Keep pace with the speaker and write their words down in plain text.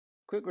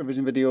Quick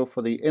revision video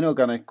for the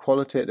inorganic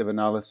qualitative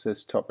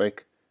analysis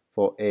topic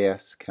for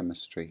AS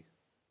chemistry.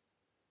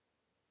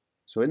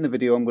 So in the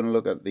video I'm going to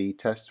look at the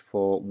test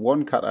for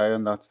one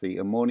cation, that's the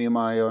ammonium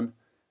ion,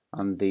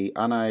 and the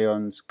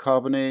anions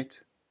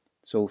carbonate,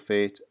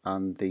 sulfate,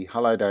 and the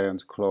halide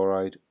ions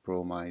chloride,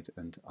 bromide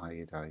and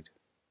iodide.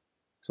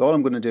 So all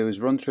I'm going to do is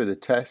run through the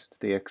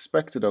test, the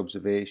expected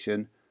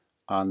observation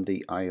and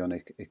the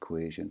ionic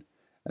equation.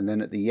 And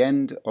then at the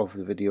end of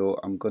the video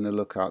I'm going to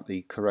look at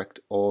the correct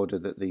order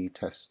that the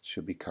test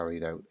should be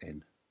carried out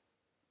in.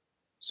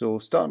 So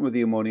starting with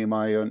the ammonium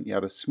ion, you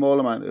add a small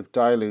amount of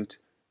dilute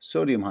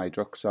sodium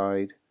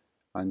hydroxide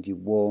and you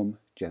warm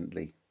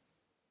gently.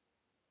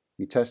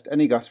 You test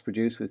any gas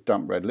produced with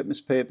damp red litmus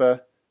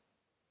paper,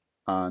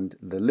 and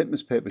the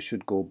litmus paper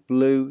should go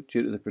blue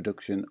due to the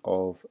production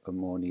of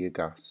ammonia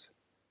gas.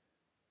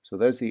 So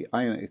there's the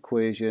ionic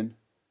equation,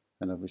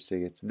 and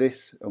obviously it's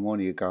this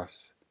ammonia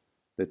gas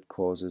that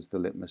causes the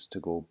litmus to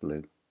go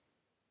blue.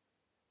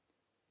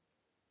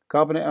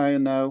 Carbonate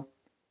ion now,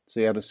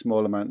 so you add a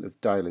small amount of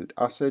dilute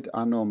acid.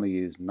 I normally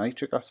use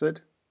nitric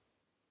acid.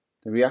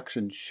 The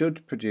reaction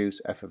should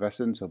produce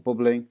effervescence or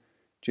bubbling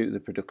due to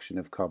the production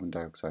of carbon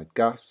dioxide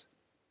gas,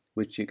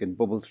 which you can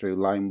bubble through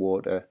lime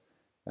water,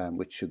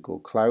 which should go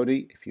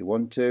cloudy if you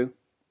want to.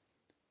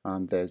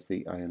 And there's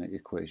the ionic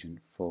equation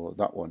for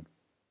that one.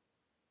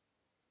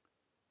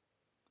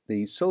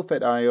 The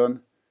sulfate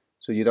ion,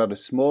 so you'd add a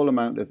small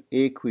amount of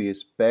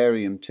aqueous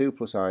barium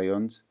 2+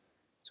 ions.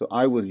 So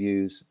I will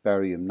use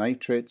barium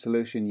nitrate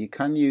solution. You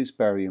can use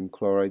barium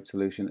chloride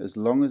solution as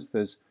long as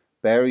there's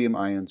barium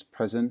ions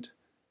present.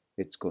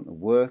 It's going to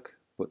work,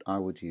 but I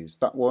would use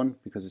that one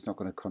because it's not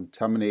going to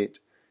contaminate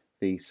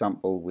the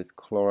sample with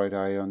chloride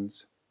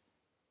ions.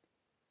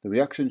 The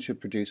reaction should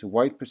produce a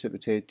white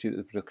precipitate due to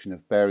the production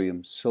of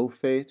barium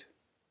sulfate,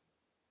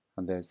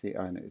 and there's the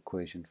ionic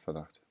equation for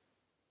that.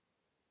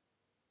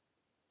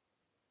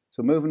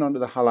 So moving on to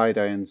the halide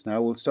ions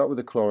now, we'll start with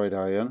the chloride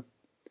ion.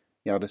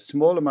 You add a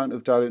small amount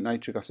of dilute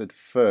nitric acid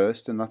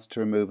first, and that's to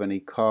remove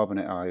any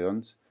carbonate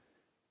ions.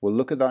 We'll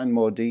look at that in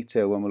more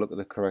detail when we look at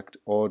the correct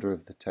order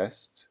of the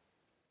tests.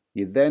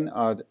 You then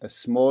add a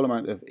small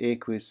amount of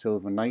aqueous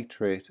silver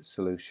nitrate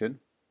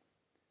solution.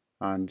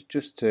 And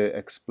just to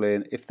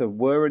explain, if there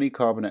were any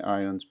carbonate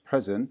ions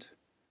present,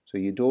 so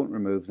you don't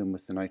remove them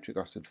with the nitric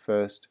acid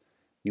first,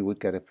 you would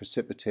get a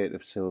precipitate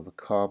of silver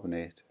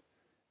carbonate.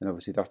 And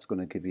obviously that's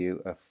going to give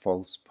you a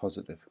false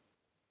positive.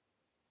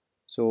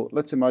 So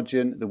let's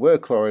imagine there were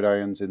chloride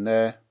ions in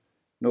there,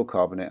 no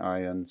carbonate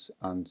ions,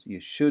 and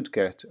you should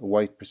get a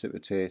white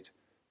precipitate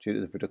due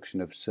to the production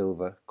of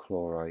silver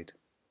chloride.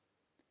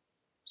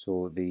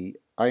 So the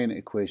ionic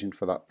equation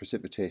for that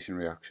precipitation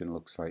reaction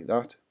looks like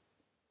that.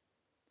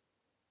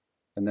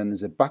 And then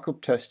there's a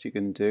backup test you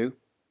can do.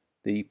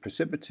 The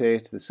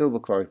precipitate, the silver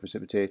chloride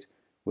precipitate,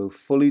 will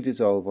fully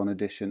dissolve on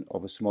addition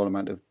of a small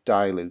amount of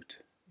dilute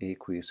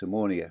aqueous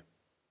ammonia.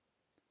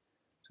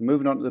 So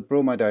moving on to the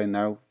bromide ion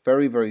now,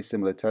 very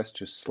similar test,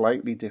 just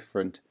slightly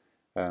different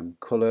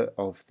colour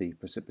of the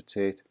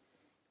precipitate,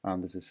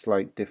 and there's a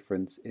slight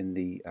difference in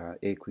the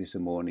aqueous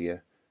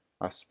ammonia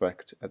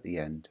aspect at the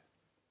end.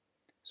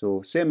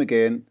 So same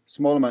again,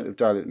 small amount of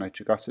dilute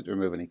nitric acid to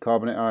remove any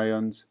carbonate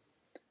ions,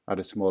 add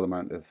a small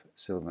amount of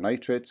silver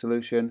nitrate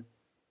solution,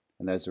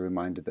 and there's a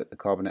reminder that the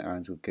carbonate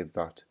ions would give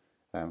that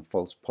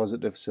false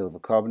positive silver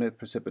carbonate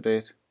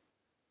precipitate.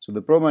 So the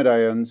bromide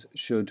ions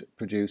should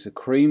produce a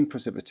cream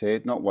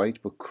precipitate, not white,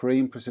 but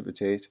cream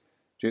precipitate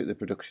due to the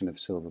production of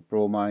silver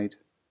bromide,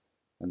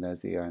 and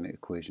there's the ionic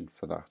equation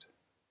for that.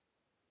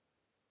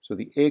 So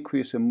the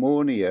aqueous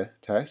ammonia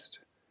test,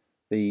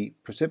 the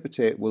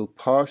precipitate will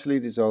partially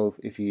dissolve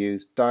if you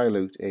use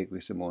dilute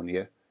aqueous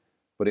ammonia,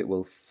 but it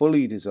will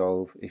fully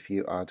dissolve if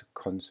you add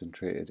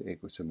concentrated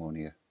aqueous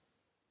ammonia.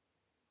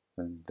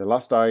 And the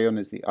last ion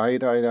is the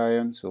iodide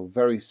ion, so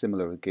very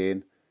similar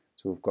again.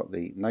 So we've got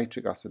the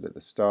nitric acid at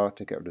the start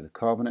to get rid of the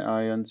carbonate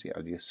ions. You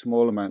add your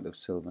small amount of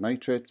silver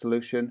nitrate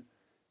solution,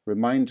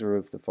 reminder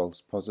of the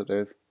false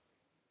positive.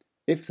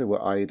 If there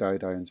were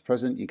iodide ions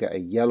present, you get a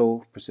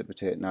yellow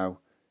precipitate now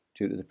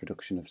due to the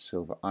production of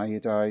silver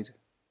iodide.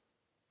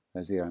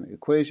 There's the ionic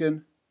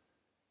equation.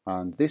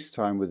 And this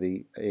time with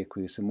the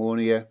aqueous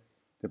ammonia,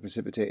 the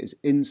precipitate is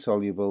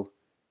insoluble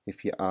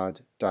if you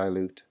add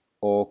dilute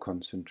or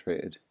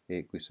concentrated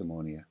aqueous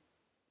ammonia.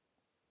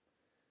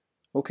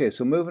 Okay,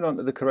 so moving on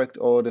to the correct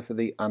order for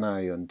the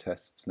anion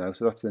tests now.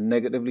 So that's the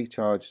negatively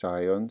charged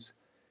ions.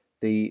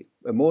 The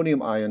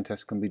ammonium ion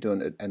test can be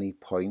done at any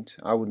point.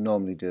 I would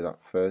normally do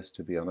that first,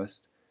 to be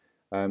honest.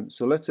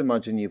 So let's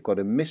imagine you've got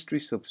a mystery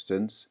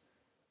substance.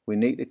 We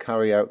need to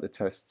carry out the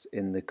tests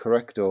in the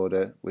correct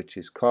order, which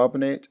is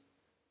carbonate,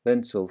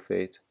 then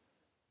sulfate,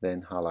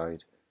 then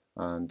halide.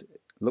 And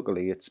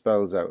luckily it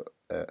spells out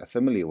a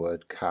familiar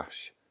word,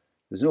 CASH.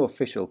 There's no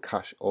official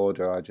CASH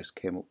order, I just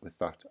came up with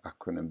that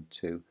acronym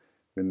to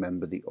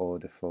remember the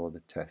order for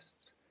the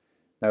tests.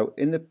 Now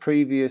in the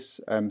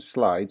previous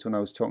slides when I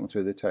was talking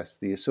through the tests,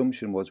 the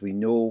assumption was we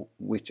know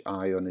which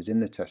ion is in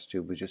the test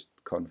tube, we're just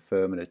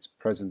confirming its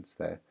presence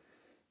there.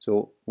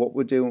 So what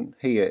we're doing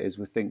here is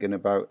we're thinking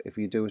about if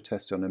you do a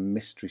test on a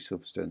mystery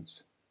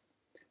substance.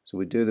 So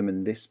we do them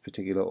in this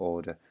particular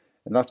order,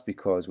 and that's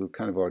because we've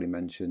kind of already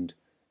mentioned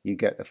you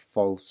get a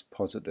false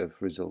positive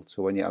result.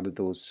 So when you added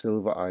those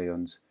silver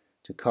ions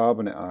to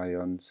carbonate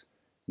ions,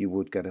 you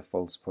would get a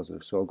false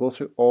positive. So I'll go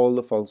through all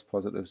the false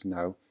positives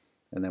now,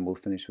 and then we'll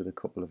finish with a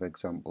couple of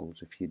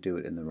examples if you do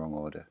it in the wrong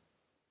order.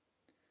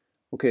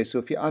 Okay, so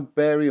if you add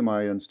barium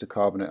ions to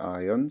carbonate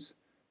ions,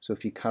 so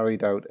if you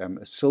carried out a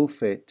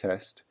sulfate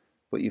test,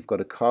 but you've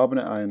got a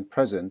carbonate ion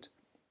present,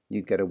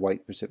 you'd get a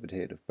white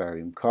precipitate of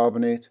barium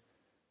carbonate,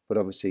 but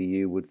obviously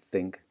you would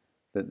think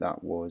that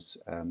that was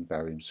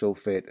barium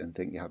sulfate and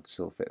think you had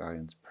sulfate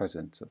ions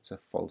present, so it's a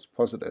false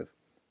positive,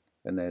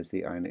 and there's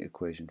the ionic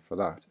equation for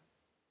that.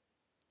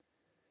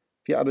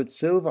 If you added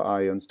silver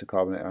ions to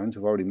carbonate ions,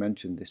 I've already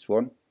mentioned this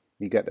one,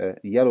 you get a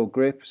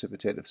yellow-grey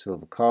precipitate of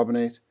silver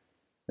carbonate.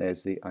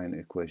 There's the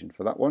ionic equation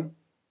for that one.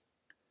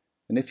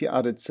 And if you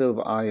added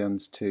silver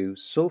ions to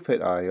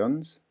sulfate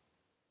ions,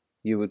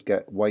 you would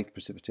get white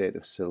precipitate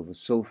of silver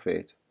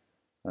sulfate,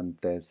 and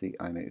there's the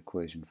ionic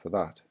equation for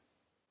that.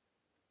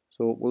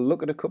 So we'll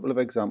look at a couple of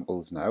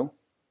examples now.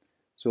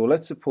 So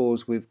let's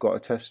suppose we've got a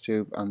test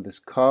tube and there's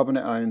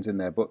carbonate ions in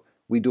there, but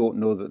we don't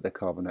know that they're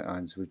carbonate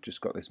ions, we've just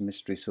got this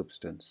mystery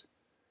substance.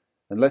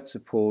 And let's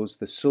suppose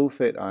the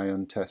sulfate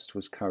ion test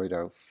was carried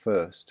out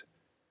first.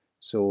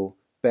 So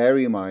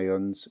barium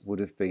ions would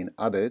have been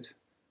added,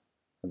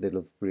 and they'll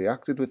have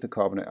reacted with the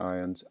carbonate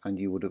ions, and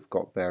you would have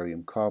got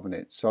barium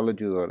carbonate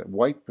solid. You got a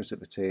white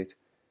precipitate,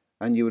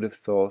 and you would have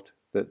thought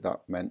that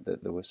that meant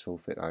that there were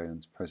sulfate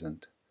ions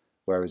present,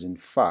 whereas in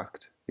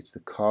fact it's the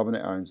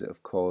carbonate ions that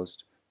have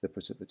caused the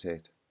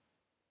precipitate.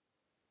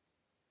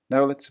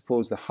 Now let's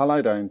suppose the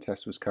halide ion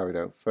test was carried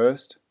out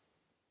first.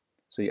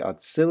 So you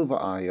add silver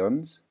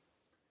ions,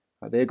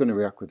 they're going to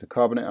react with the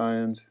carbonate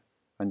ions,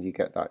 and you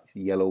get that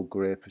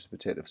yellow-grey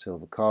precipitate of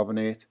silver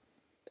carbonate,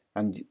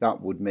 and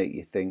that would make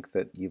you think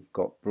that you've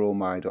got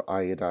bromide or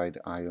iodide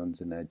ions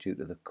in there due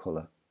to the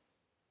colour.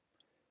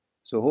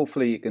 So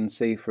hopefully you can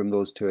see from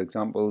those two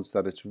examples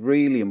that it's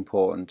really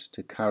important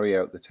to carry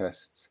out the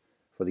tests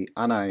for the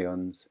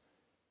anions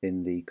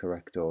in the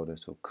correct order.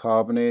 So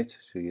carbonate,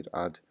 so you'd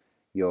add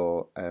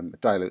your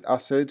dilute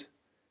acid.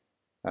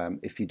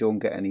 If you don't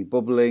get any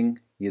bubbling,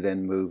 you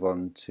then move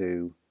on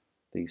to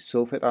the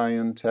sulfate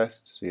ion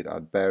test, so you'd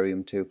add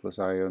barium 2+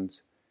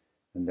 ions,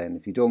 and then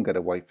if you don't get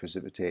a white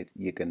precipitate,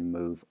 you can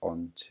move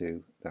on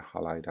to the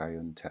halide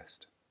ion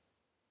test.